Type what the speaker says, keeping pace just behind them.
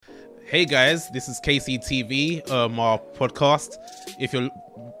Hey guys, this is KCTV, our podcast. If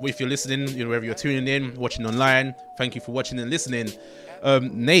you're listening, wherever you're tuning in, watching online, thank you for watching and listening.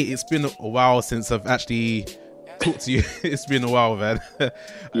 Nate, it's been a while since I've actually talked to you. It's been a while, man.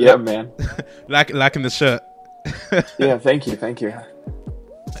 Yeah, man. Liking the shirt. Yeah, thank you.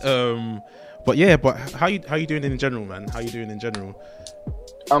 But how you doing in general, man? How you doing in general?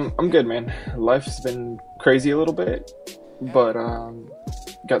 I'm good, man. Life's been crazy a little bit, but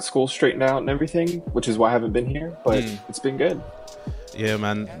got school straightened out and everything, which is why I haven't been here, but it's been good. Yeah,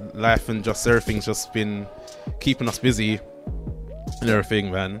 man. Life and just everything's just been keeping us busy and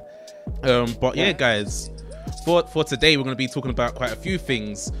everything, man. Yeah, guys, for today we're going to be talking about quite a few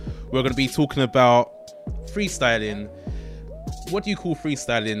things. We're going to be talking about freestyling. What do you call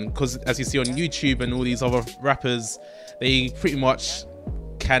freestyling? Because as you see on YouTube and all these other rappers, they pretty much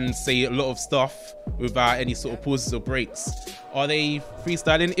can say a lot of stuff without any sort of pauses or breaks. Are they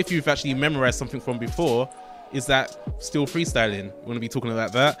freestyling? If you've actually memorized something from before, is that still freestyling? We're going to be talking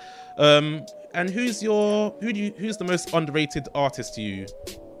about that. And who's the most underrated artist to you?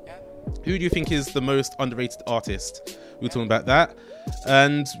 Who do you think is the most underrated artist? We're talking about that.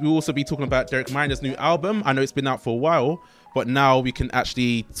 And we'll also be talking about Derek Miner's new album. I know it's been out for a while, but now we can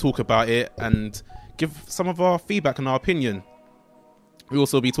actually talk about it and give some of our feedback and our opinion. We'll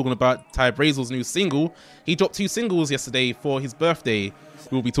also be talking about Ty Brazel's new single. He dropped 2 singles yesterday for his birthday.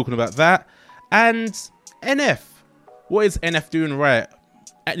 We'll be talking about that. And NF. What is NF doing right?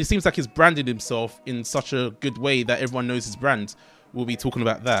 It seems like he's branded himself in such a good way that everyone knows his brand. We'll be talking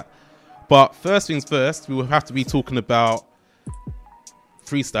about that. But first things first, we will have to be talking about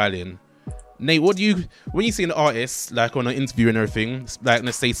freestyling. Nate, when you see an artist, like on an interview and everything, like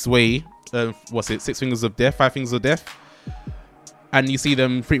let's say Sway, 6 Fingers of Death, 5 Fingers of Death, and you see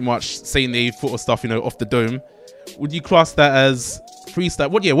them pretty much saying they thought of stuff, off the dome, would you class that as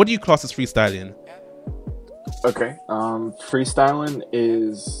freestyle? What do you class as freestyling? Okay, freestyling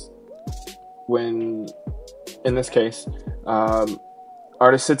is when, in this case,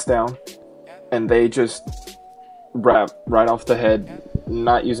 artist sits down and they just rap right off the head,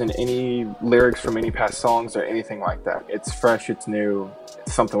 not using any lyrics from any past songs or anything like that. It's fresh, it's new,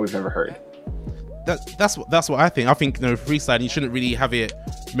 it's something we've never heard. That's what I think. I think freestyling, you shouldn't really have it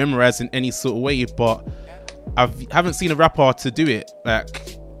memorized in any sort of way, but I haven't seen a rapper to do it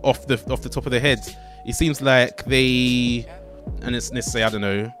like off the top of their head. It seems like let's say, I don't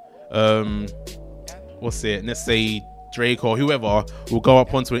know, let's say Drake or whoever will go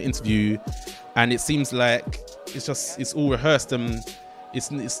up onto an interview, and it seems like it's all rehearsed, and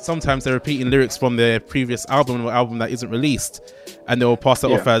it's sometimes they're repeating lyrics from their previous album or album that isn't released, and they'll pass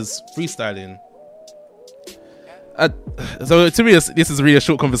that off as freestyling. So to me, this is really a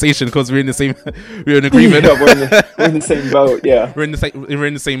short conversation because we're in agreement. Yeah, we're in the same boat. Yeah, we're in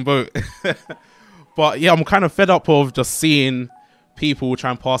the same boat. But yeah, I'm kind of fed up of just seeing people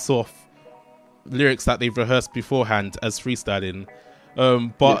try and pass off lyrics that they've rehearsed beforehand as freestyling.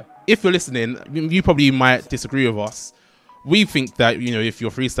 If you're listening, you probably might disagree with us. We think that if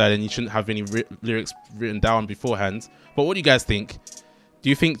you're freestyling, you shouldn't have any lyrics written down beforehand. But what do you guys think? Do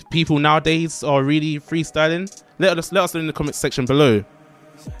you think people nowadays are really freestyling? Let us know in the comment section below.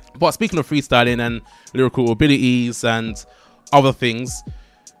 But speaking of freestyling and lyrical abilities and other things,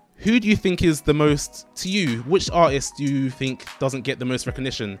 who do you think is the most, to you, which artist do you think doesn't get the most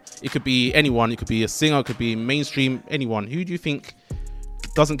recognition? It could be anyone, it could be a singer, it could be mainstream, anyone. Who do you think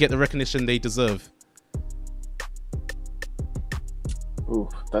doesn't get the recognition they deserve? Ooh,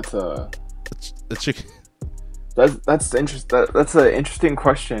 that's a chicken. That's interesting. That's an interesting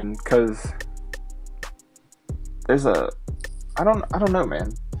question because there's I don't know,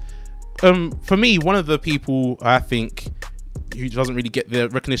 man. For me, one of the people I think who doesn't really get the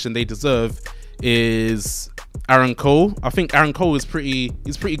recognition they deserve is Aaron Cole. I think Aaron Cole is pretty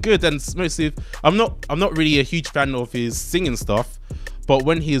good, and mostly I'm not really a huge fan of his singing stuff, but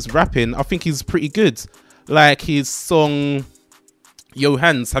when he's rapping, I think he's pretty good. Like his song Yo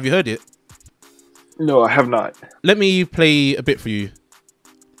Hands, have you heard it? No, I have not. Let me play a bit for you.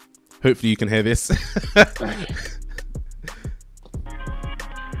 Hopefully you can hear this. Can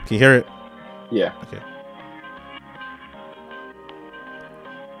you hear it? Yeah. Okay.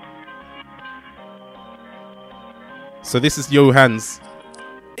 So this is Yo Hands.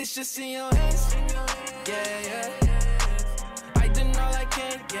 It's just in your hands. Yeah. I did all I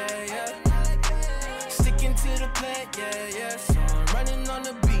can, yeah. Sticking to the plan, yeah. So I'm running on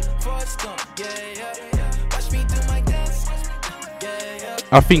the beat for a stump, yeah. Watch me do my dance, yeah.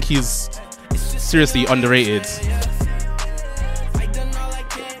 I think he's seriously underrated. I done all I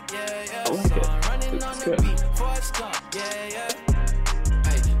can, yeah. I like it. It's good. For a stump, yeah.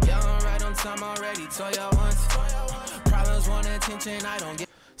 Hey, young told y'all once. Problems want attention, I don't get.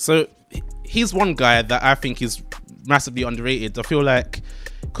 So he's one guy that I think is massively underrated. I feel like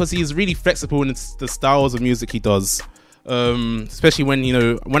because he's really flexible in the styles of music he does, especially when, you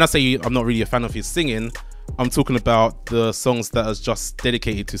know, when I say I'm not really a fan of his singing, I'm talking about the songs that are just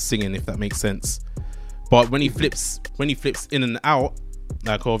dedicated to singing, if that makes sense. But when he flips in and out,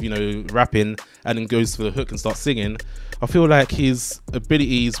 like of, you know, rapping and then goes for the hook and starts singing, I feel like his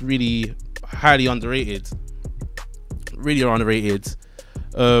ability is really highly underrated. Really underrated.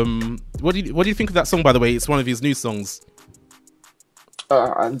 What do you think of that song, by the way? It's one of his new songs.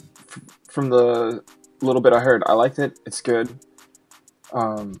 From the little bit I heard, I liked it. It's good.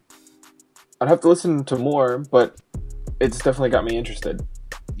 I'd have to listen to more, but it's definitely got me interested.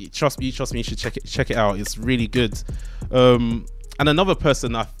 Trust me, you should check it out. It's really good. And another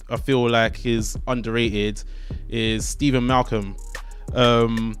person I feel like is underrated is Stephen Malcolm.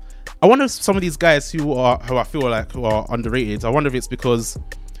 I wonder if some of these guys who I feel like who are underrated, I wonder if it's because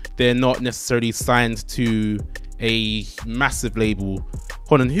they're not necessarily signed to a massive label.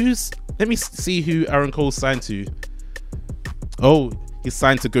 Hold on, let me see who Aaron Cole's signed to. Oh, he's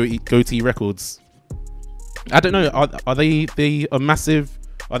signed to Goatee Records. I don't know, are they a massive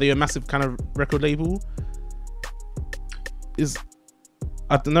kind of record label?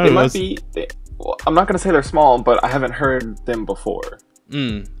 I don't know. They might be. I'm not gonna say they're small, but I haven't heard them before.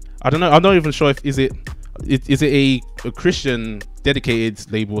 I don't know. I'm not even sure if is it a Christian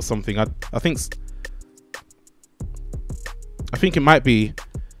dedicated label or something. I think it might be.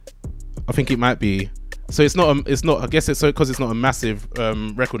 So it's not. I guess it's so because it's not a massive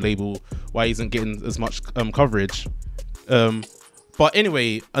record label. Why he isn't getting as much coverage. But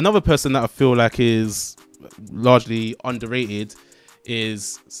anyway, another person that I feel like is largely underrated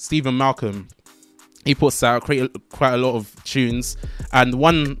is Stephen Malcolm. He puts out quite a lot of tunes, and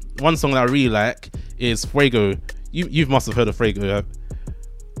one song that I really like is Fuego. You must have heard of Fuego.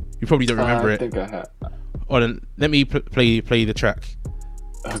 You probably don't remember it. I think I have. Oh, then let me play the track.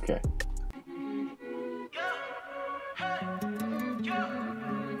 Okay.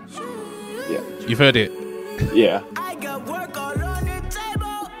 Yeah. You've heard it? Yeah. I got work all on the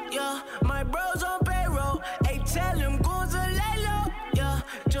table, yeah. My bros on payroll. Hey, tell them goons to lay low, yeah.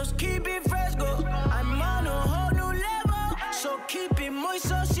 Just keep it fresco. I'm on a whole new level, so keep it muy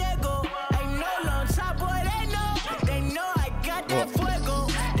sosiego. Ain't no long top, boy, they know I got that fuego.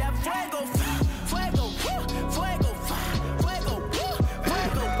 That fuego, fuego, fuego,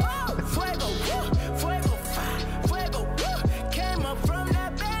 fuego, fuego, fuego, came up from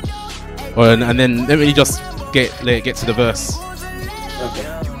that bando. Oh, and then let me just get to the verse.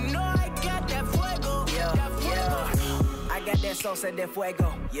 Sauce at that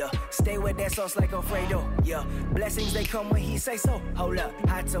fuego, yeah. Stay with that sauce like Alfredo, yeah. Blessings they come when he say so. Hold up,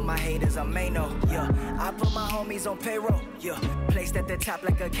 I tell my haters I'm Mano, yeah. I put my homies on payroll, yeah. Placed at the top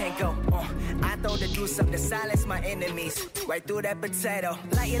like a Kanko, I throw the juice up to silence my enemies. Right through that potato,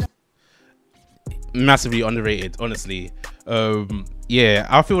 light it up. Massively underrated, honestly. Yeah,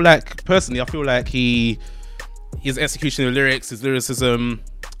 I feel like his execution of lyrics, his lyricism,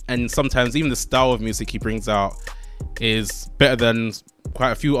 and sometimes even the style of music he brings out is better than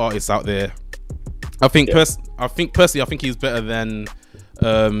quite a few artists out there. I think he's better than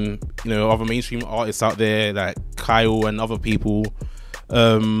other mainstream artists out there like Kyle and other people.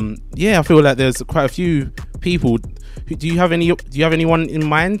 Yeah, I feel like there's quite a few people. Do you have anyone in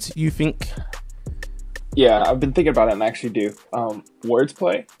mind you think? Yeah, I've been thinking about it and I actually do.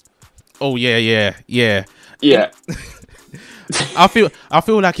 Wordplay. Oh yeah. Yeah. I feel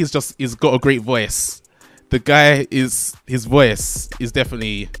like he's got a great voice. The guy his voice is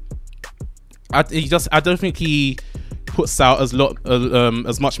definitely. I don't think he puts out as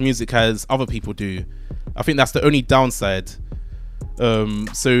much music as other people do. I think that's the only downside.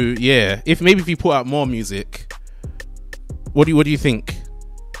 So yeah, if you put out more music, what do you think?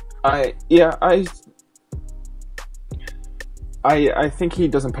 I think he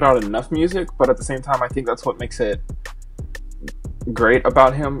doesn't put out enough music, but at the same time, I think that's what makes it great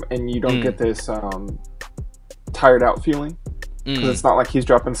about him, and you don't get this tired out feeling, because it's not like he's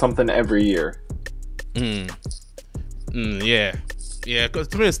dropping something every year. Yeah. Because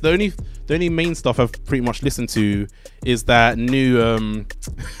to be honest, the only main stuff I've pretty much listened to is that new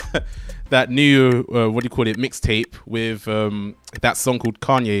what do you call it, mixtape with that song called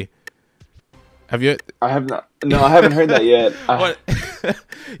Kanye. Have you? I have not. No, I haven't heard that yet.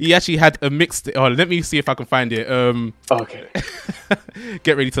 He actually had a mixtape. Oh, let me see if I can find it. Okay.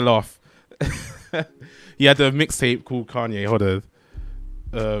 Get ready to laugh. He had a mixtape called Kanye. Hold on.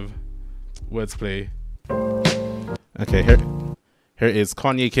 Wordplay. Okay, here it is.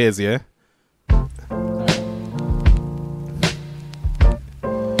 Kanye Cares, yeah?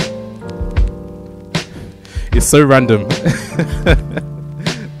 It's so random.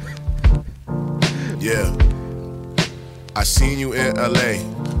 Yeah. I seen you in LA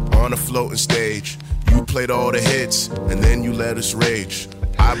on a floating stage. You played all the hits and then you let us rage.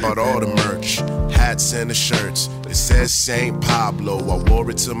 I bought all the merch, hats and the shirts. It says St. Pablo, I wore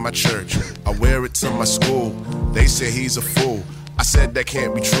it to my church. I wear it to my school, they say he's a fool. I said that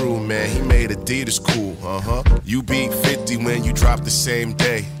can't be true, man, he made Adidas cool, You beat 50 when you dropped the same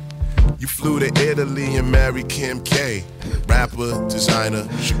day. You flew to Italy and married Kim K. Rapper, designer,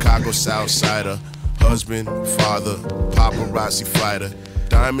 Chicago Southsider. Husband, father, paparazzi fighter.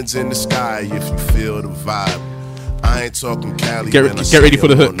 Diamonds in the sky if you feel the vibe. I ain't talking Cali. Get ready for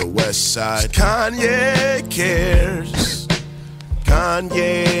the hook. On the west side. Kanye cares.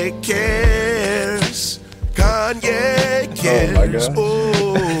 Kanye cares. Kanye cares. Oh my God.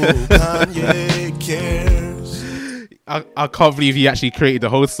 Oh, Kanye cares. I can't believe he actually created the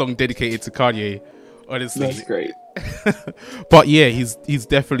whole song dedicated to Kanye. Honestly, That's great. But yeah, he's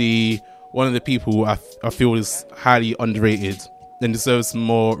definitely one of the people I feel is highly underrated and deserves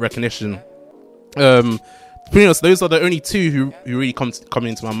more recognition. To be honest, those are the only two who really come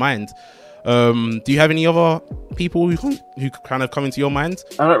into my mind. Do you have any other people who kind of come into your mind?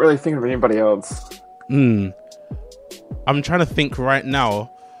 I'm not really thinking of anybody else. I'm trying to think right now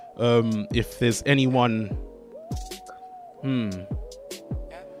if there's anyone.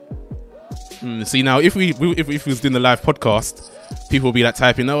 See, now if we was doing the live podcast, people will be like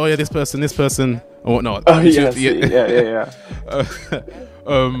typing, oh yeah, this person, or whatnot. Oh yes, yeah.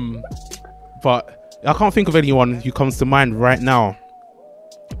 But I can't think of anyone who comes to mind right now.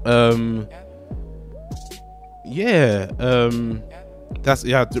 That's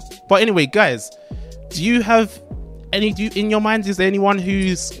yeah. But anyway, guys, do you have in your mind? Is there anyone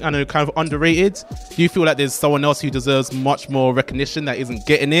who's kind of underrated? Do you feel like there's someone else who deserves much more recognition that isn't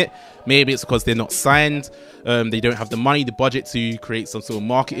getting it? Maybe it's because they're not signed. They don't have the money, the budget to create some sort of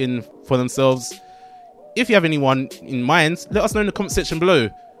marketing for themselves. If you have anyone in mind, let us know in the comment section below.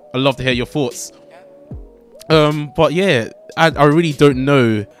 I'd love to hear your thoughts. But yeah, I really don't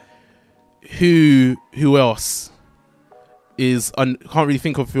know who else is. Can't really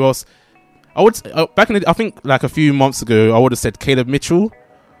think of who else. I would I think like a few months ago I would have said Caleb Mitchell,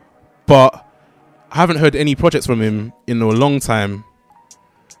 but I haven't heard any projects from him in a long time.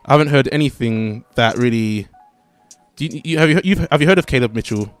 I haven't heard anything that really. Have you heard of Caleb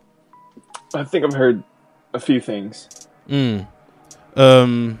Mitchell? I think I've heard a few things. Yeah.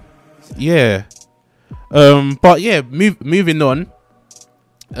 But yeah, moving on.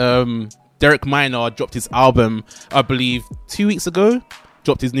 Derek Minor dropped his album, I believe, 2 weeks ago.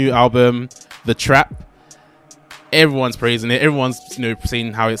 Dropped his new album, The Trap. Everyone's praising it. Everyone's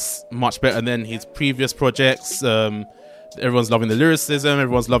saying how it's much better than his previous projects. Everyone's loving the lyricism.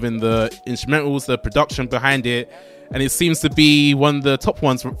 Everyone's loving the instrumentals, the production behind it, and it seems to be one of the top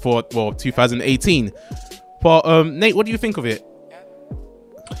ones for 2018. But Nate, what do you think of it?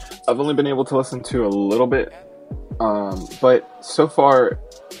 I've only been able to listen to a little bit, but so far,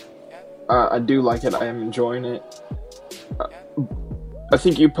 I do like it. I am enjoying it. I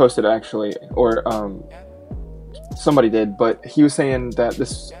think you posted actually, or somebody did, but he was saying that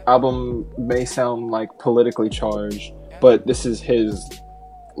this album may sound like politically charged, but this is his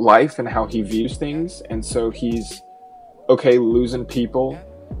life and how he views things, and so he's okay losing people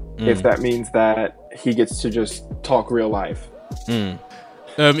if that means that he gets to just talk real life.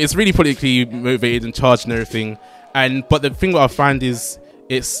 It's really politically motivated and charged and everything, but the thing that I find is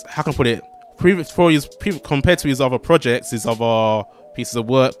it's, how can I put it, compared to his other projects, his other pieces of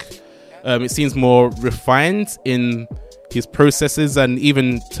work, it seems more refined in his processes, and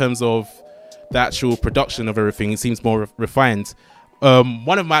even in terms of the actual production of everything, it seems more refined.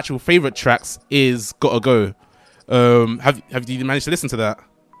 One of my actual favorite tracks is Gotta Go. Have you managed to listen to that?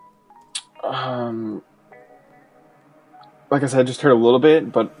 Like I said, I just heard a little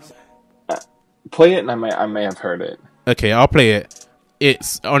bit, but play it and I may have heard it. Okay, I'll play it.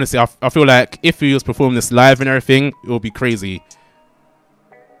 It's honestly, I feel like if he was performing this live and everything, it would be crazy.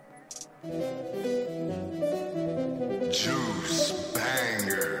 Juice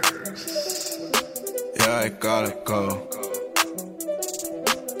bangers. Yeah, I gotta go.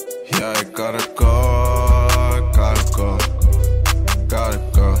 Yeah, I gotta go. Gotta go. Gotta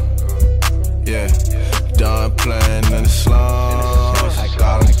go. Yeah. Done playing in the slums.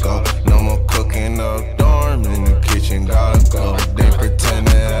 Gotta go. No more cooking up dorm in the kitchen. Gotta go. They pretending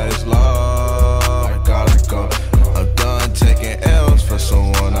that it's love. Gotta go. I'm done taking L's for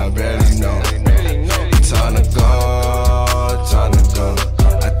someone I barely know. Time to go. Time to go.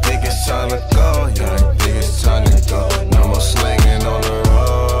 I think it's time to go. Yeah, I think it's time to go. No more slinging on the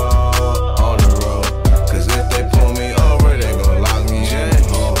road. On the road.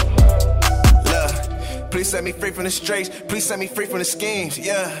 streets. Please set me free from the schemes.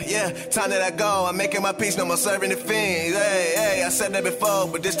 Yeah. Time that I go, I'm making my peace, no more serving the fiends. Hey, I said that before,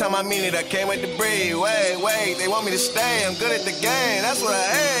 but this time I mean it. I can't wait to breathe. Wait, they want me to stay. I'm good at the game. That's what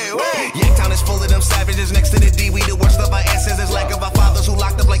wait. Yanktown is full of them savages. Next to the D, we the worst of our ancestors. Lack of our fathers who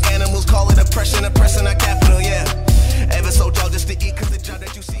locked up like animals. Call it oppression our capital. Yeah. Ever so dull just to eat, cause the job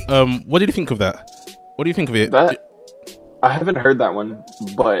that you see. What did you think of that? What do you think of it? That I haven't heard that one,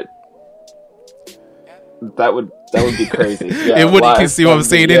 but that would be crazy. Yeah, it would. You can see what I'm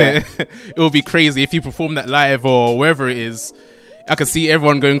saying, yeah. innit? It would be crazy if you perform that live or wherever it is. I can see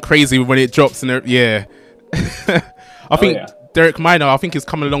everyone going crazy when it drops, and yeah. I think Derek Minor, I think, has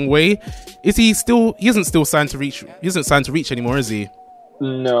come a long way. Is he still? He isn't still signed to Reach. He isn't signed to Reach anymore, is he?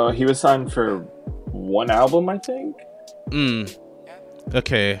 No, he was signed for one album, I think.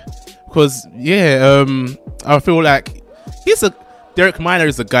 Okay. Because I feel like Derek Minor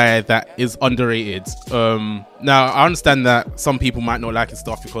is a guy that is underrated. Now I understand that some people might not like his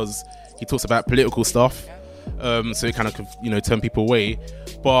stuff because he talks about political stuff, so it kind of turn people away.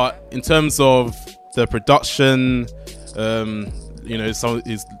 But in terms of the production, the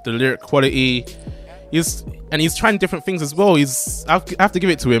lyric quality, he's trying different things as well. I have to give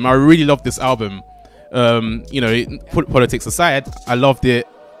it to him. I really love this album. Put politics aside, I loved it.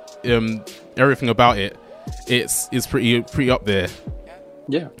 Everything about it, it's pretty up there.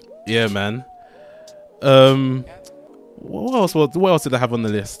 Yeah, man. What else did I have on the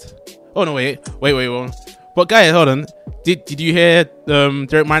list? Oh no, wait. But guys, hold on. Did you hear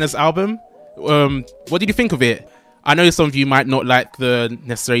Derek Minor's album? What did you think of it? I know some of you might not like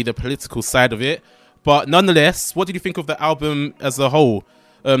necessarily the political side of it, but nonetheless, what did you think of the album as a whole?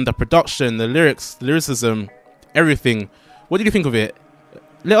 The production, the lyrics, the lyricism, everything. What did you think of it?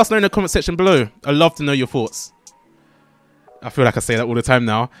 Let us know in the comment section below. I'd love to know your thoughts. I feel like I say that all the time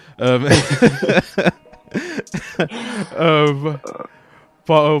now. But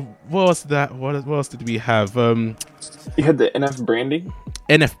what else what else did we have? You had the NF branding.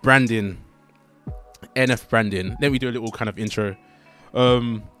 NF branding. Let me do a little kind of intro.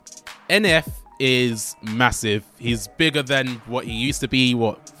 NF is massive. He's bigger than what he used to be.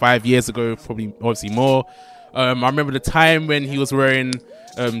 5 years ago? Probably, obviously more. I remember the time when he was wearing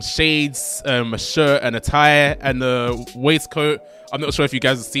shades, a shirt and a tie and a waistcoat. I'm not sure if you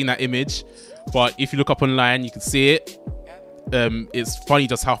guys have seen that image, but if you look up online, you can see it. It's funny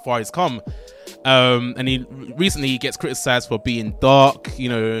just how far he's come. And he recently gets criticized for being dark,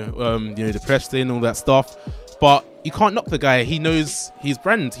 depressed and all that stuff. But you can't knock the guy. He knows his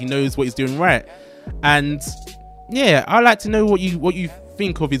brand. He knows what he's doing right. And yeah, I'd like to know what you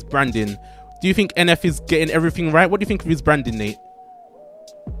think of his branding. Do you think NF is getting everything right? What do you think of his branding, Nate?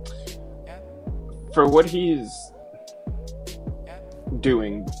 For what he's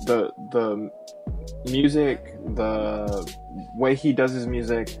doing, the music, the way he does his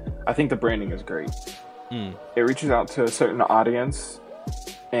music, I think the branding is great. It reaches out to a certain audience,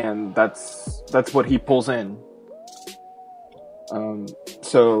 and that's what he pulls in.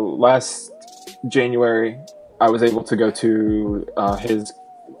 So last January, I was able to go to his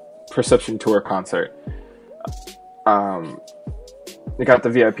Perception Tour concert. I got the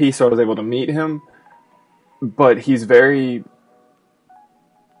VIP, so I was able to meet him, but he's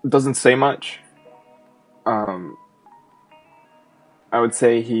doesn't say much. I would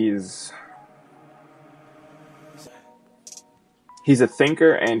say he's a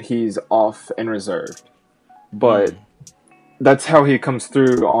thinker, and he's off and reserved, but that's how he comes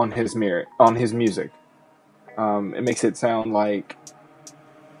through on his music. It makes it sound like,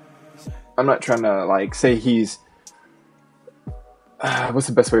 I'm not trying to say he's what's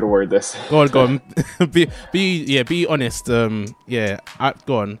the best way to word this? Go on. be honest. Go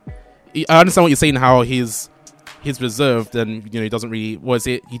on. I understand what you're saying, how he's reserved and he doesn't really,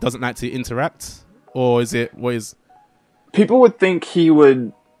 he doesn't like to interact, or is it what is? People would think he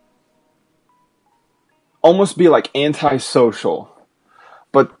would almost be antisocial,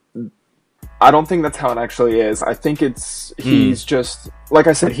 but I don't think that's how it actually is. I think he's just, like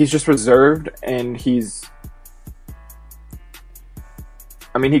I said, he's just reserved, and he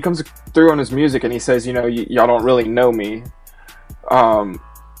comes through on his music and he says, y'all don't really know me.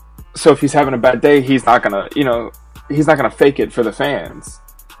 So if he's having a bad day, he's not gonna fake it for the fans,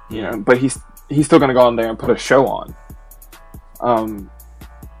 but he's still gonna go on there and put a show on.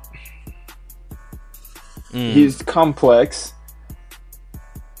 He's complex,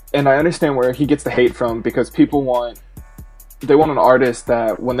 and I understand where he gets the hate from, because people want an artist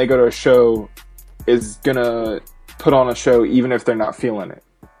that when they go to a show is gonna put on a show even if they're not feeling it.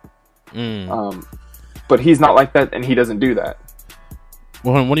 But he's not like that, and he doesn't do that.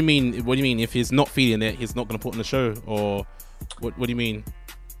 Well, what do you mean? What do you mean? If he's not feeling it, he's not going to put on the show, or what? What do you mean?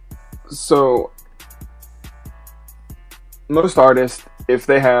 So most artists, if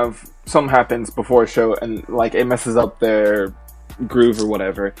they have something happens before a show and like it messes up their groove or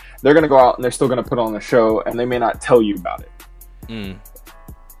whatever, they're gonna go out and they're still gonna put on a show, and they may not tell you about it.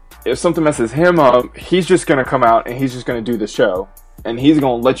 If something messes him up, he's just gonna come out and he's just gonna do the show, and he's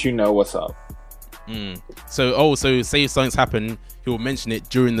gonna let you know what's up. So say if something's happened, he'll mention it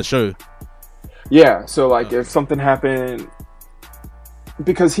during the show. Yeah, so like if something happened,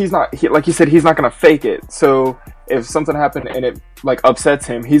 because like you said, he's not gonna fake it. So if something happened and it like upsets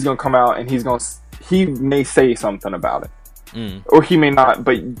him, he's gonna come out and he may say something about it, or he may not.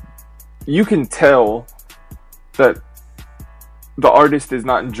 But you can tell that the artist is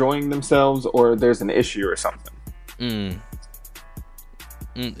not enjoying themselves, or there's an issue or something.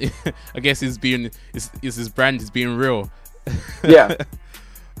 I guess his brand is being real. Yeah.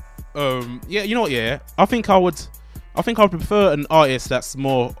 Yeah, you know what? Yeah, I think I would prefer an artist that's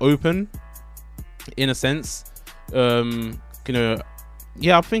more open, in a sense. Yeah,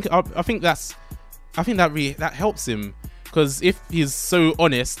 I think that helps him, because if he's so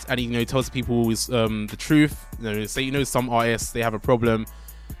honest and he tells people the truth, say some artists, they have a problem,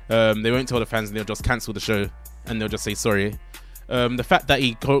 they won't tell the fans and they'll just cancel the show and they'll just say sorry. The fact that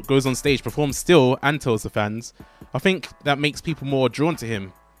he goes on stage, performs still, and tells the fans, I think that makes people more drawn to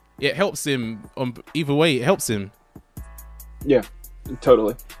him. It helps him either way. It helps him. Yeah,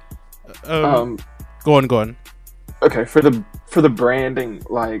 totally. Go on. Okay, for the branding,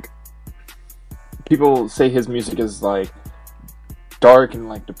 like, people say his music is like dark and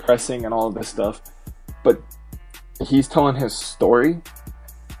like depressing and all of this stuff, but he's telling his story,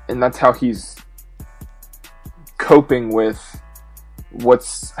 and that's how he's coping with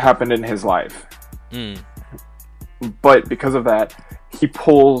what's happened in his life. But because of that,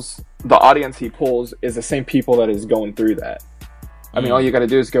 the audience he pulls is the same people that is going through that. I mean, all you gotta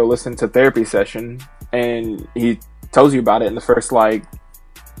do is go listen to Therapy Session, and he tells you about it in the first like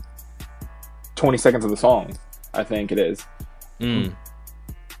 20 seconds of the song, I think it is.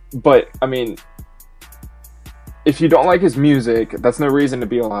 But I mean, if you don't like his music, that's no reason to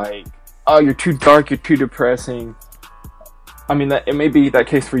be like, oh, you're too dark, you're too depressing. I mean, that it may be that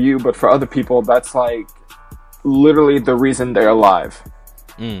case for you, but for other people, that's like literally the reason they're alive.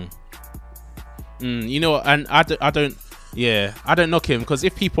 And I don't knock him, because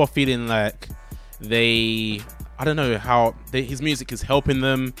if people are feeling like I don't know how his music is helping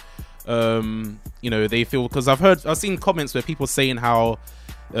them, they feel, because I've seen comments where people saying how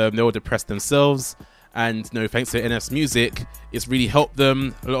they were depressed themselves, and thanks to NF's music, it's really helped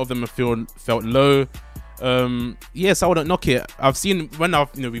them. A lot of them have felt low. Yes, I wouldn't knock it. I've seen when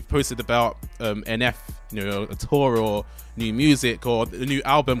we've posted about NF, a tour or new music or the new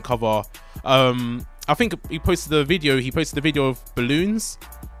album cover. I think he posted the video of balloons.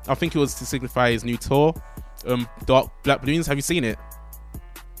 I think it was to signify his new tour, Dark Black Balloons. Have you seen it?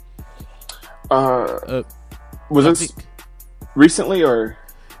 Was it recently, or?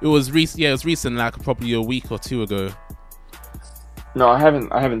 It was recent. Yeah, it was recent, like probably a week or two ago. No, I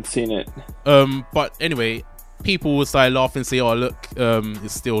haven't seen it. But anyway, people would start laughing and say, "Oh, look,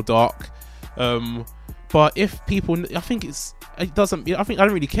 it's still dark." But if people, I think I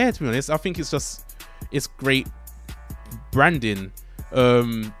don't really care, to be honest. I think it's great branding.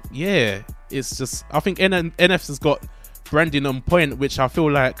 Yeah, it's just, I think NF has got branding on point, which I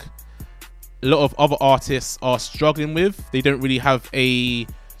feel like a lot of other artists are struggling with. They don't really have a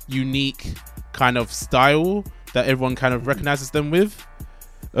unique kind of style that everyone kind of recognizes them with.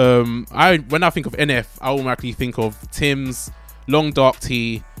 When I think of NF, I automatically think of Tim's, long dark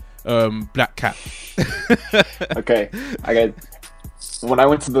tee, black cap. Okay, when I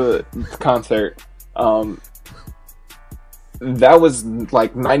went to the concert, that was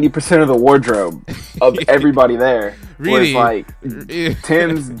like 90% of the wardrobe of everybody there. Really? Was like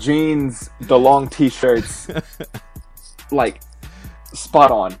Tim's jeans, the long t-shirts, like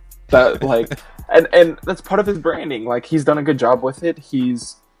spot on. That like, and that's part of his branding. Like, he's done a good job with it.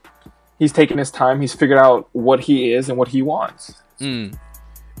 He's taken his time. He's figured out what he is and what he wants.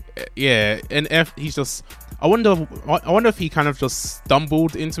 Yeah, and he's just. I wonder if he kind of just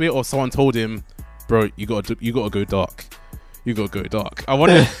stumbled into it, or someone told him, "Bro, you gotta go dark. You gotta go dark." I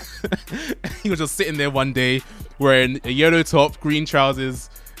wonder. He was just sitting there one day wearing a yellow top, green trousers,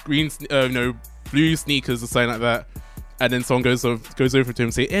 blue sneakers or something like that, and then someone goes over to him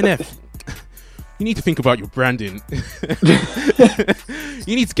and say, "NF, you need to think about your branding.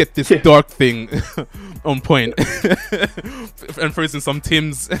 You need to get this dark thing on point." And throws in some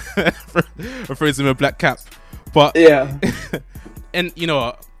Tim's, throws in a black cap. But yeah, and you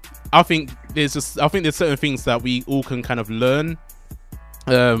know, I think there's certain things that we all can kind of learn,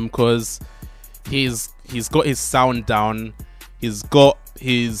 because he's got his sound down, he's got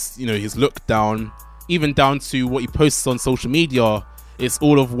his look down, even down to what he posts on social media. It's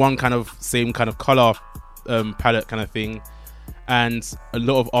all of one kind of same kind of color palette kind of thing, and a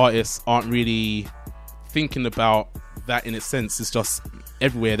lot of artists aren't really thinking about that in a sense. It's just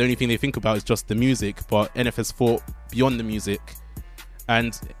everywhere. The only thing they think about is just the music, but NF has thought beyond the music,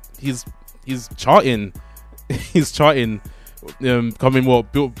 and he's charting. He's charting,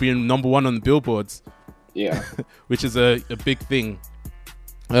 being number 1 on the billboards. Yeah. Which is a big thing.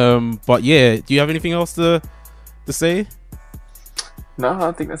 But yeah, do you have anything else to say? No,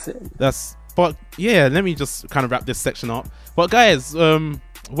 I think that's it. But yeah, let me just kind of wrap this section up. But guys,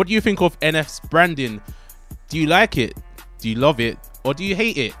 what do you think of NF's branding? Do you like it? Do you love it? Or do you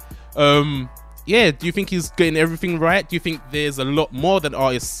hate it? Yeah, do you think he's getting everything right? Do you think there's a lot more that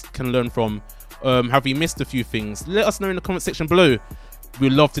artists can learn from? Have we missed a few things? Let us know in the comment section below.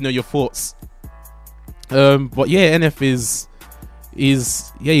 We'd love to know your thoughts. But yeah, NF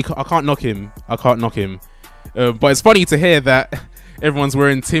is I can't knock him. But it's funny to hear that everyone's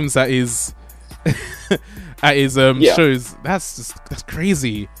wearing Tim's at his at his shows. That's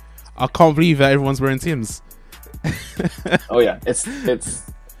crazy. I can't believe that everyone's wearing Tim's. Oh yeah, it's he's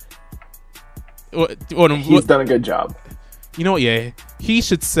done a good job. You know what? Yeah, he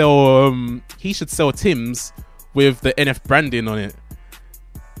should sell Tim's with the NF branding on it.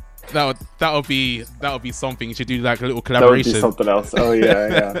 That'll be something. You should do like a little collaboration. That would be something else. Oh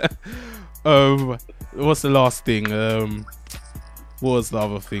yeah. What's the last thing? What was the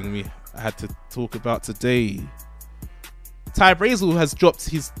other thing we had to talk about today? Ty Brazel has dropped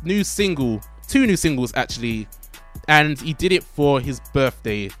his new single, 2 new singles actually, and he did it for his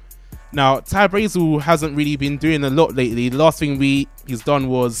birthday. Now, Ty Brazel hasn't really been doing a lot lately. The last thing he's done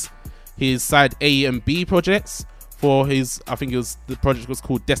was his side A and B projects for his, I think the project was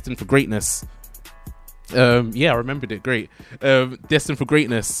called Destined for Greatness. Yeah, I remembered it. Great. Destined for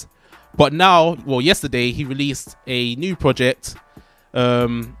Greatness. But now, yesterday he released a new project,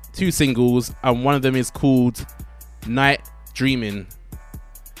 2 singles, and one of them is called Night Dreaming.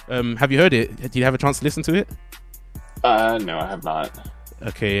 Have you heard it? Did you have a chance to listen to it? No, I have not.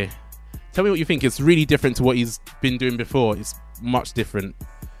 Okay. Tell me what you think. It's really different to what he's been doing before. It's much different.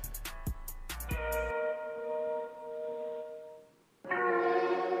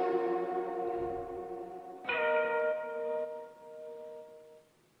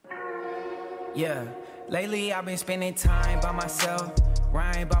 Yeah, lately I've been spending time by myself,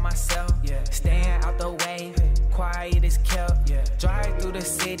 riding by myself, yeah, staying out the way, quiet as kept, yeah, drive through the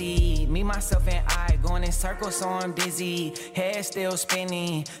city, me, myself, and I, going in circles so I'm dizzy, head still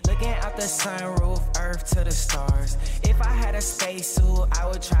spinning, looking out the sunroof, earth to the stars. If I had a spacesuit, I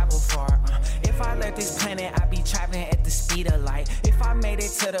would travel far. If I left this planet, I'd be traveling at the speed of light. If I made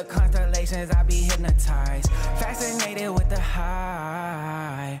it to the constellations, I'd be hypnotized, fascinated with the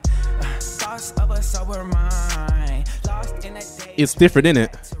high. Of a sober mind, lost in a day. It's different, isn't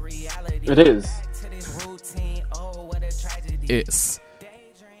it? It is.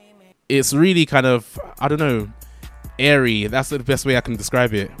 It's really kind of, I don't know, airy. That's the best way I can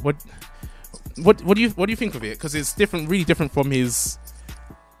describe it. What do you think of it? Because it's different, really different from his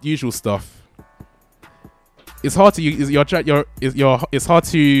usual stuff. It's hard to use it's hard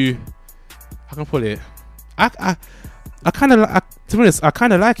to, how can I put it? I kind of, to be honest, I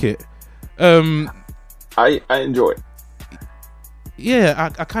kind of like it. I enjoy it.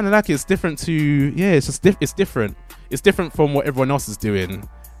 Yeah, I kind of like it. It's different to, yeah, it's just it's different. It's different from what everyone else is doing,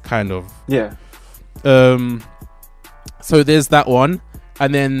 kind of. Yeah. So there's that one,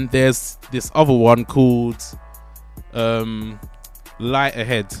 and then there's this other one called Light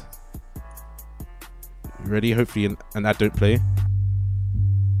Ahead. Ready? Hopefully an ad don't play.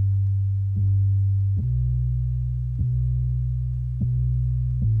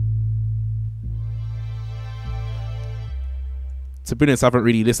 To be honest, I haven't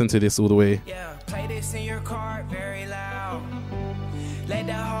really listened to this all the way. Yeah, play this in your car very loud. Let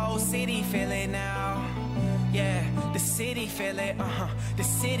the whole city feel it now. Yeah, the city feel it. The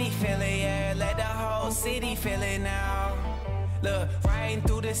city feel it. Yeah, let the whole city feel it now. Look, riding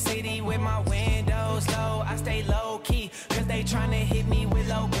through the city with my windows low. I stay low key, cause they tryna hit me with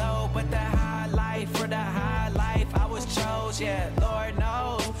low blow. But the high life, for the high life, I was chose, yeah, Lord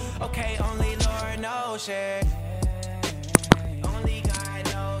knows. Okay, only Lord knows, yeah. Only God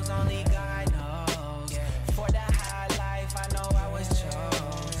knows, only God knows. For the high life, I know I was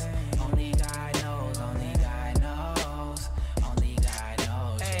chose. Only God knows, only God knows. Only God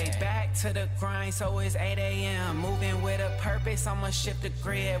knows. Hey, back to the grind, so it's 8 a.m. Moving with a purpose, I'ma shift the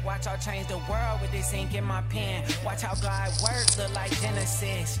grid. Watch how change the world with this ink in my pen. Watch how God works, look like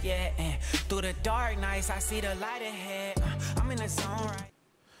Genesis, yeah. And through the dark nights, I see the light ahead. I'm in the zone,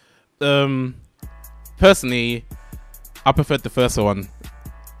 right? Personally, I preferred the first one.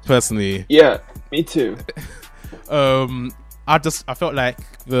 Personally, Yeah, me too. I felt like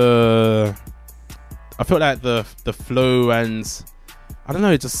the flow, and I don't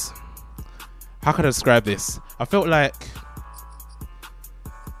know, just how could I describe this? I felt like,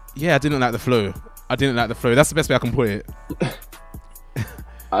 I didn't like the flow. That's the best way I can put it.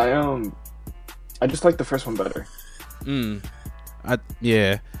 I just like the first one better.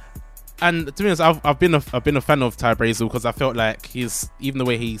 And to be honest, I've been a fan of Ty Brazel because I felt like even the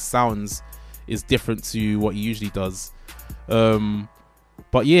way he sounds is different to what he usually does.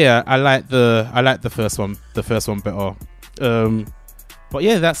 But yeah, I like the first one better. But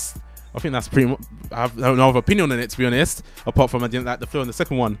yeah, I think that's pretty much. I have no other opinion on it, to be honest, apart from I didn't like the flow in the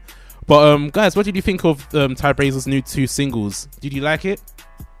second one. But guys, what did you think of Ty Brazel's new 2 singles? Did you like it?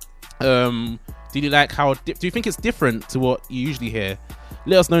 Did you like how? Do you think it's different to what you usually hear?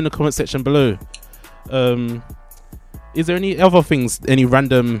 Let us know in the comment section below. Is there any other things, any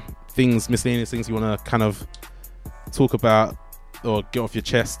random things, miscellaneous things you want to kind of talk about or get off your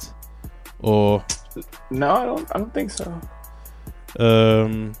chest? Or No, I don't think so.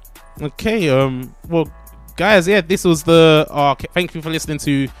 Okay. Well, guys, this was thank you for listening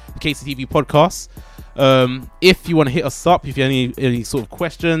to the KCTV podcast. If you want to hit us up, if you have any sort of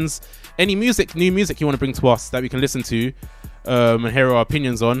questions, any new music you want to bring to us that we can listen to, and hear our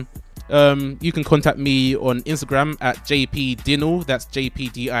opinions on, you can contact me on Instagram at jpdinnall. That's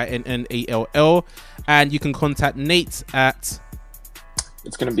JPDINNALL. And you can contact Nate at,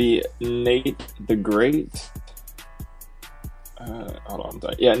 it's gonna be Nate the Great. Hold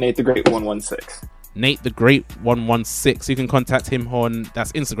on. Yeah, Nate the Great 116. Nate the Great 116. You can contact him on,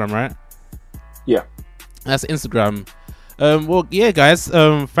 that's Instagram, right? Yeah, that's Instagram. Well, yeah, guys.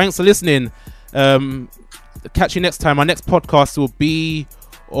 Thanks for listening. Catch you next time. Our next podcast will be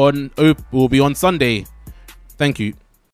on Sunday. Thank you.